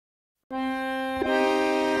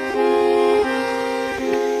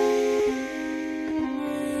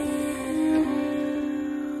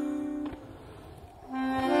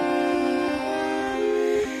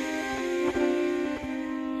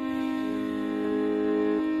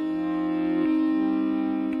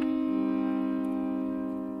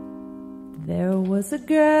There was a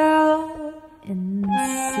girl in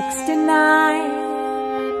 '69.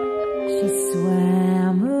 She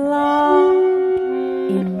swam along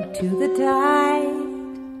into the tide,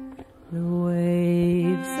 the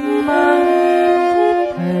waves among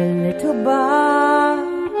her little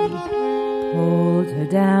body pulled her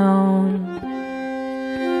down.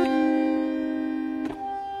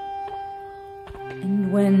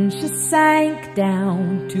 And when she sank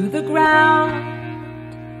down to the ground,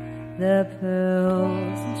 the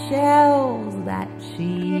pearls and shells that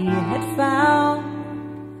she had found,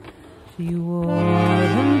 she wore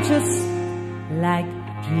them just like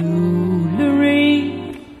jewelry.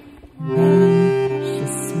 Then she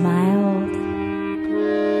smiled.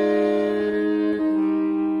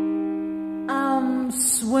 I'm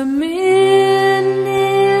swimming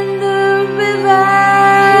in the river,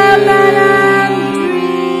 but I'm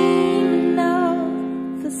dreaming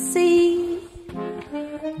of the sea.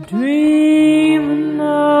 Dreaming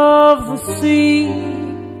of the sea,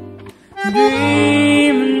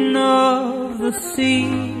 dreaming of the sea.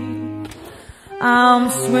 I'm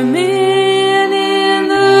swimming in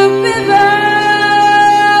the river,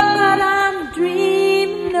 but I'm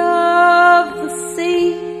dreaming of the sea.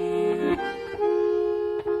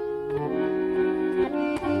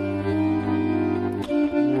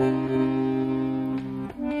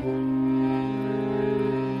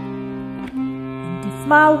 And if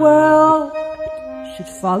my world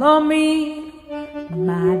should follow me,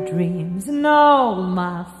 my dreams and all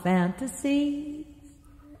my fantasies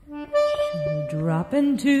should drop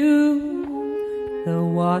into the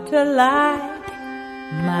water like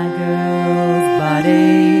my girl's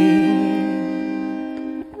body.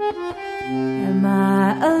 Am I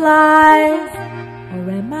alive or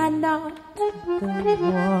am I not? The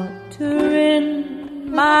water in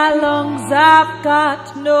my lungs, I've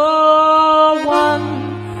got no one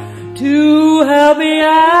to help me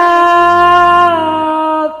out,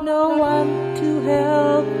 no one to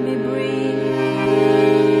help me breathe.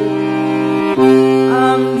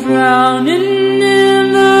 I'm drowning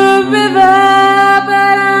in the river,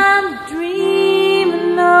 but I'm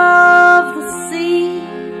dreaming of the sea,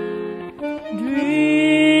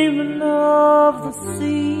 dreaming of the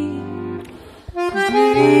sea,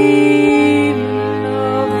 dreaming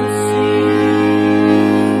of the sea.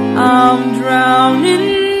 I'm drowning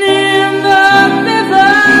in the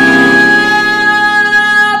river,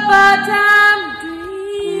 but I'm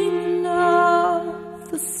dreaming of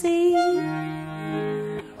the sea.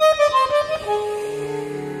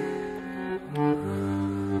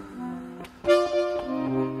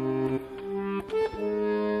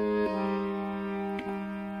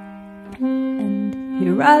 And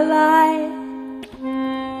here I lie,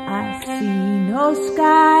 I see no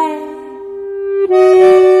sky.